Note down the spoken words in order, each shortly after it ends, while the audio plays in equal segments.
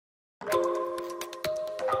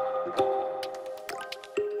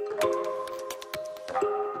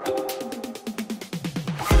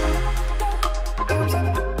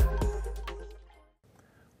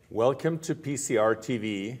Welcome to PCR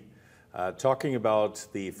TV, talking about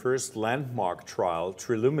the first landmark trial,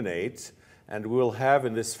 Triluminate, and we'll have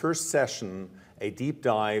in this first session a deep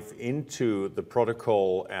dive into the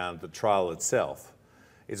protocol and the trial itself.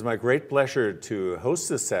 It's my great pleasure to host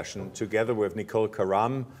this session together with Nicole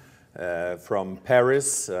Karam from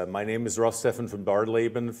Paris. My name is Stephan from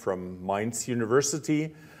Bardeleben from Mainz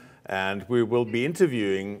University, and we will be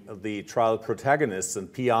interviewing the trial protagonists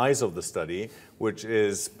and PIs of the study, which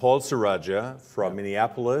is Paul Sorajja from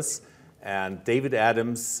Minneapolis and David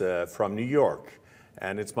Adams from New York.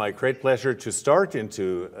 And it's my great pleasure to start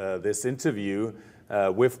into this interview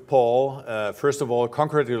with Paul. First of all,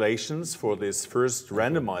 congratulations for this first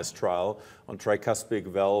randomized trial on tricuspid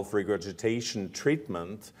valve regurgitation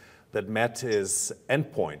treatment that met his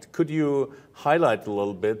endpoint. Could you highlight a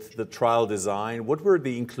little bit the trial design? What were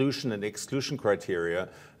the inclusion and exclusion criteria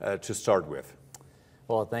to start with?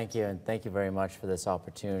 Well, thank you, and thank you very much for this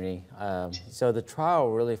opportunity. So the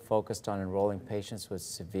trial really focused on enrolling patients with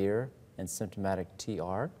severe and symptomatic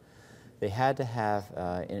TR. They had to have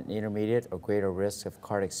an intermediate or greater risk of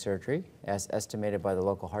cardiac surgery, as estimated by the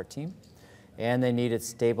local heart team, and they needed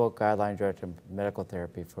stable guideline-directed medical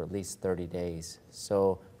therapy for at least 30 days.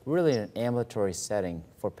 So really an ambulatory setting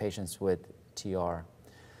for patients with TR.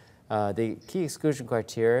 The key exclusion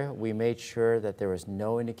criteria, we made sure that there was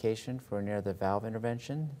no indication for near the valve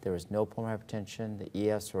intervention, there was no pulmonary hypertension, the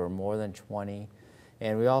EFs were more than 20,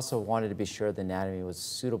 and we also wanted to be sure the anatomy was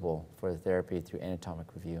suitable for the therapy through anatomic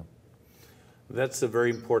review. That's a very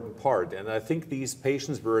important part, and I think these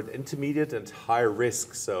patients were at intermediate and high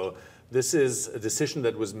risk, so this is a decision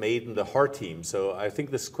that was made in the heart team. So I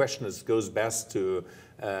think this question goes best to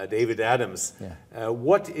David Adams. Yeah.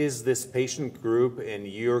 What is this patient group in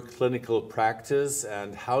your clinical practice,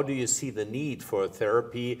 and how do you see the need for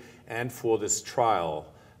therapy and for this trial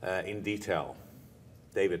in detail?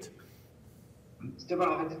 David. Stephan,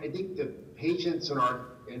 I think the patients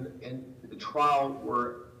in the trial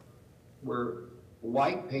were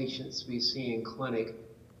like patients we see in clinic,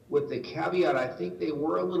 with the caveat, I think they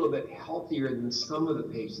were a little bit healthier than some of the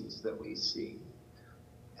patients that we see.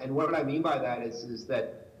 And what I mean by that is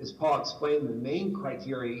that, as Paul explained, the main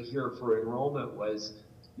criteria here for enrollment was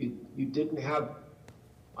you didn't have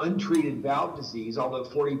untreated valve disease, although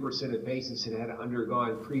 40% of patients had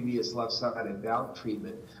undergone previous left-sided valve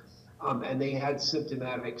treatment, and they had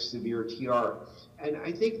symptomatic severe TR. And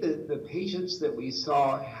I think that the patients that we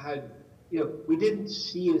saw had, we didn't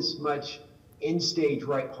see as much end-stage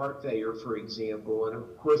right heart failure, for example, and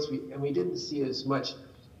of course we didn't see as much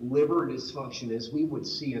liver dysfunction as we would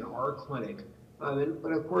see in our clinic.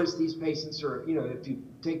 But of course, these patients are, if you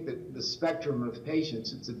take the spectrum of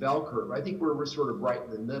patients, it's a bell curve. I think we're sort of right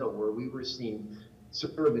in the middle, where we were seeing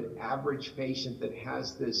sort of an average patient that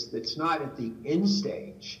has this, that's not at the end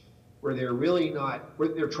stage, where they're really not, where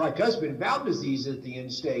their tricuspid valve disease is at the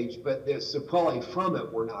end stage, but the sequelae from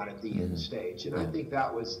it were not at the end stage. And I think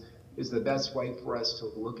that is the best way for us to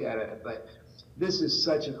look at it. But this is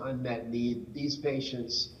such an unmet need. These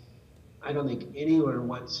patients, I don't think anyone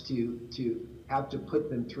wants to have to put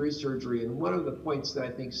them through surgery. And one of the points that I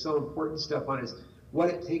think is so important, Stephan, is what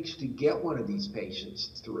it takes to get one of these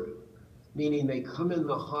patients through. Meaning they come in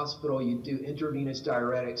the hospital, you do intravenous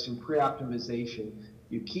diuretics and pre-optimization,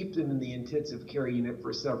 you keep them in the intensive care unit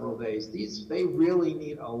for several days. They really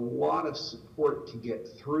need a lot of support to get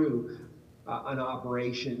through an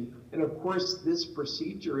operation. And of course, this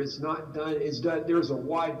procedure is done, there's a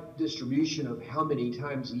wide distribution of how many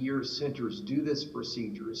times a year centers do this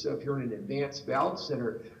procedure. So if you're in an advanced valve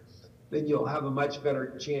center, then you'll have a much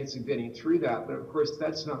better chance of getting through that. But of course,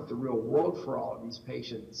 that's not the real world for all of these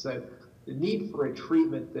patients. So the need for a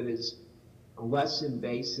treatment that is less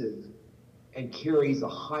invasive and carries a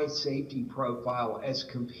high safety profile as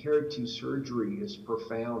compared to surgery is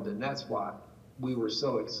profound. And that's why we were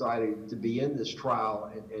so excited to be in this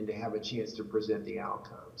trial and to have a chance to present the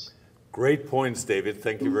outcomes. Great points, David.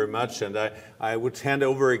 Thank you very much. And I would hand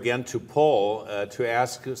over again to Paul to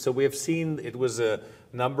ask, so we have seen it was a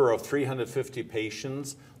number of 350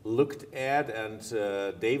 patients looked at,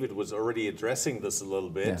 and David was already addressing this a little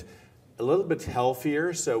bit. Yeah. A little bit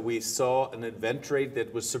healthier, so we saw an event rate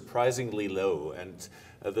that was surprisingly low. And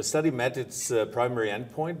the study met its primary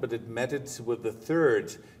endpoint, but it met it with the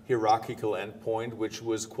third hierarchical endpoint, which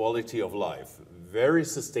was quality of life. Very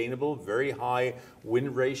sustainable, very high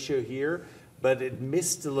win ratio here, but it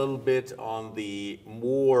missed a little bit on the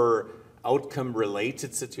more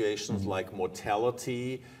outcome-related situations like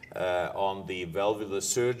mortality, on the valvular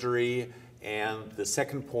surgery, and the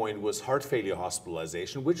second point was heart failure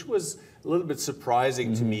hospitalization, which was a little bit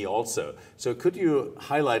surprising to me also. So could you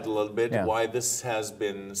highlight a little bit why this has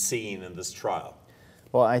been seen in this trial?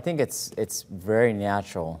 Well, I think it's very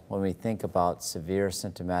natural when we think about severe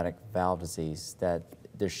symptomatic valve disease that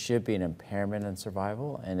there should be an impairment in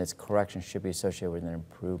survival, and its correction should be associated with an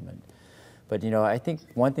improvement. But I think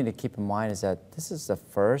one thing to keep in mind is that this is the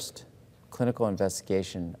first clinical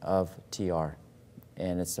investigation of TR,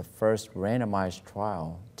 and it's the first randomized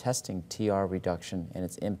trial testing TR reduction and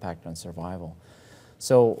its impact on survival.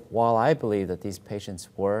 So while I believe that these patients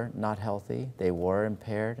were not healthy, they were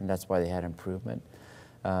impaired, and that's why they had improvement,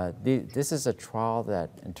 this is a trial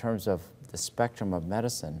that, in terms of the spectrum of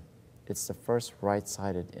medicine, it's the first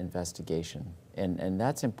right-sided investigation. And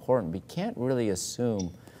that's important. We can't really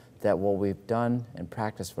assume that what we've done and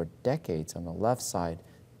practiced for decades on the left side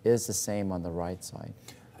is the same on the right side.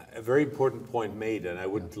 A very important point made, and I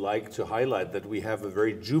would like to highlight that we have a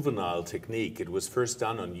very juvenile technique. It was first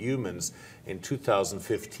done on humans in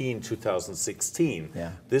 2015, 2016.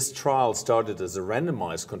 This trial started as a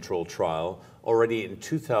randomized control trial already in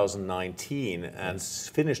 2019 and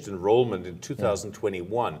finished enrollment in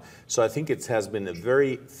 2021. So I think it has been a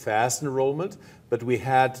very fast enrollment, but we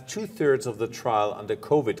had 2/3 of the trial under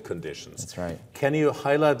COVID conditions. That's right. Can you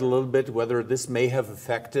highlight a little bit whether this may have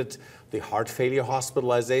affected the heart failure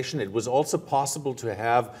hospitalization? It was also possible to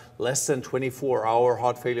have less than 24-hour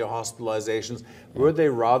heart failure hospitalizations. Were they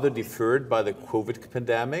rather deferred by the COVID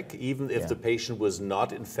pandemic, even if the patient was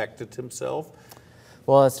not infected himself?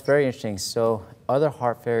 Well, it's very interesting. So other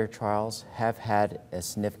heart failure trials have had a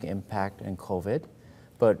significant impact in COVID,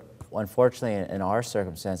 but unfortunately, in our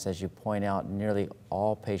circumstance, as you point out, nearly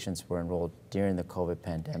all patients were enrolled during the COVID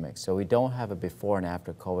pandemic. So we don't have a before and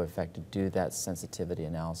after COVID effect to do that sensitivity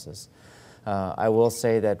analysis. I will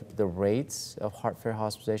say that the rates of heart failure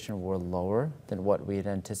hospitalization were lower than what we had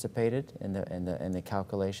anticipated in the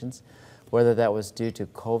calculations. Whether that was due to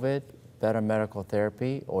COVID, better medical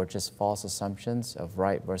therapy, or just false assumptions of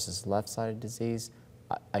right versus left-sided disease,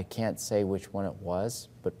 I can't say which one it was,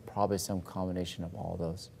 but probably some combination of all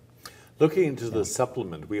those. Looking into the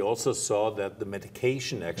supplement, we also saw that the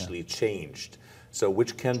medication actually changed, so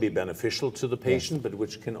which can be beneficial to the patient, but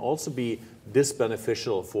which can also be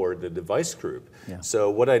disbeneficial for the device group.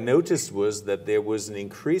 So what I noticed was that there was an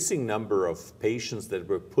increasing number of patients that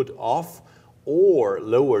were put off or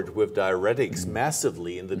lowered with diuretics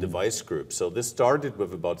massively in the device group. So this started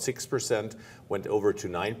with about 6%, went over to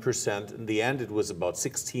 9%. In the end, it was about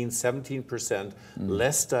 16, 17%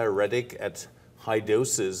 less diuretic at high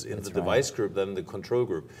doses in the device group than the control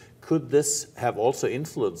group. Could this have also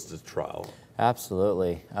influenced the trial?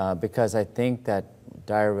 Absolutely, because I think that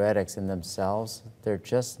diuretics in themselves, they're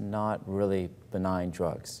just not really benign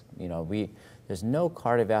drugs. There's no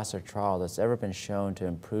cardiovascular trial that's ever been shown to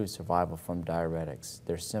improve survival from diuretics.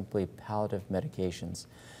 They're simply palliative medications.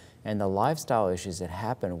 And the lifestyle issues that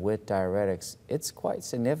happen with diuretics, it's quite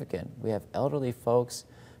significant. We have elderly folks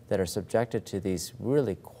that are subjected to these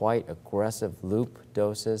really quite aggressive loop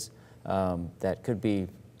doses that could be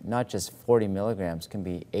not just 40 milligrams, can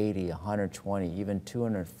be 80, 120, even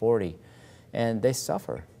 240. And they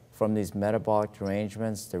suffer from these metabolic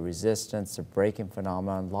derangements, the resistance, the braking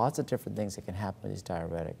phenomenon, lots of different things that can happen with these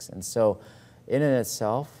diuretics. And so in and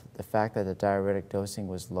itself, the fact that the diuretic dosing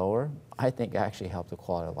was lower, I think actually helped the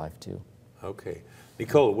quality of life too. Okay.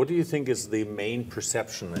 Nicole, what do you think is the main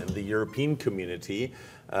perception in the European community,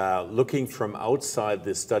 looking from outside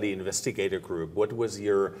the study investigator group? What was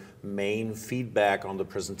your main feedback on the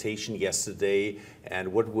presentation yesterday,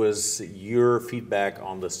 and what was your feedback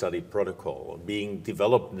on the study protocol, being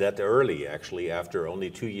developed that early, actually, after only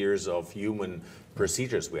 2 years of human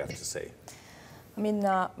procedures, we have to say? I mean,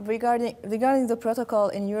 regarding the protocol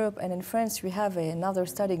in Europe and in France, we have another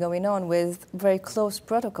study going on with very close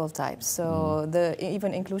protocol types. So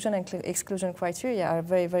even inclusion and exclusion criteria are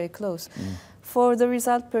very, very close. For the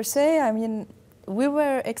result per se, I mean, we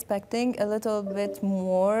were expecting a little bit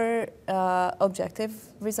more objective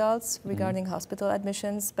results regarding hospital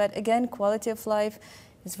admissions. But again, quality of life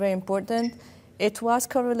is very important. It was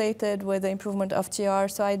correlated with the improvement of TR,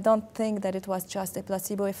 so I don't think that it was just a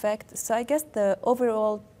placebo effect. So I guess the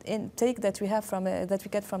overall intake that we have that we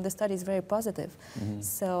get from the study is very positive.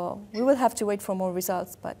 So we will have to wait for more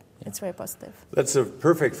results, but it's very positive. That's a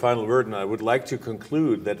perfect final word, and I would like to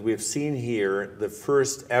conclude that we've seen here the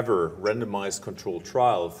first ever randomized controlled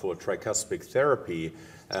trial for tricuspid therapy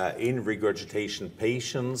in regurgitation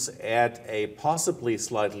patients at a possibly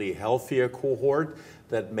slightly healthier cohort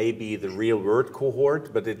that may be the real world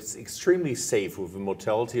cohort, but it's extremely safe with a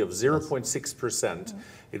mortality of 0.6%.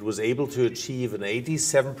 It was able to achieve an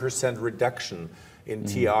 87% reduction in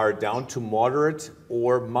TR down to moderate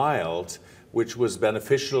or mild, which was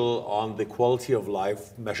beneficial on the quality of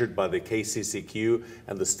life measured by the KCCQ,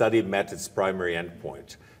 and the study met its primary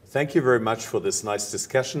endpoint. Thank you very much for this nice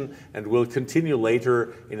discussion, and we'll continue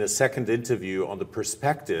later in a second interview on the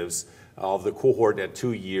perspectives of the cohort at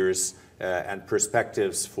 2 years and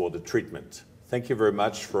perspectives for the treatment. Thank you very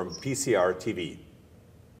much from PCR TV.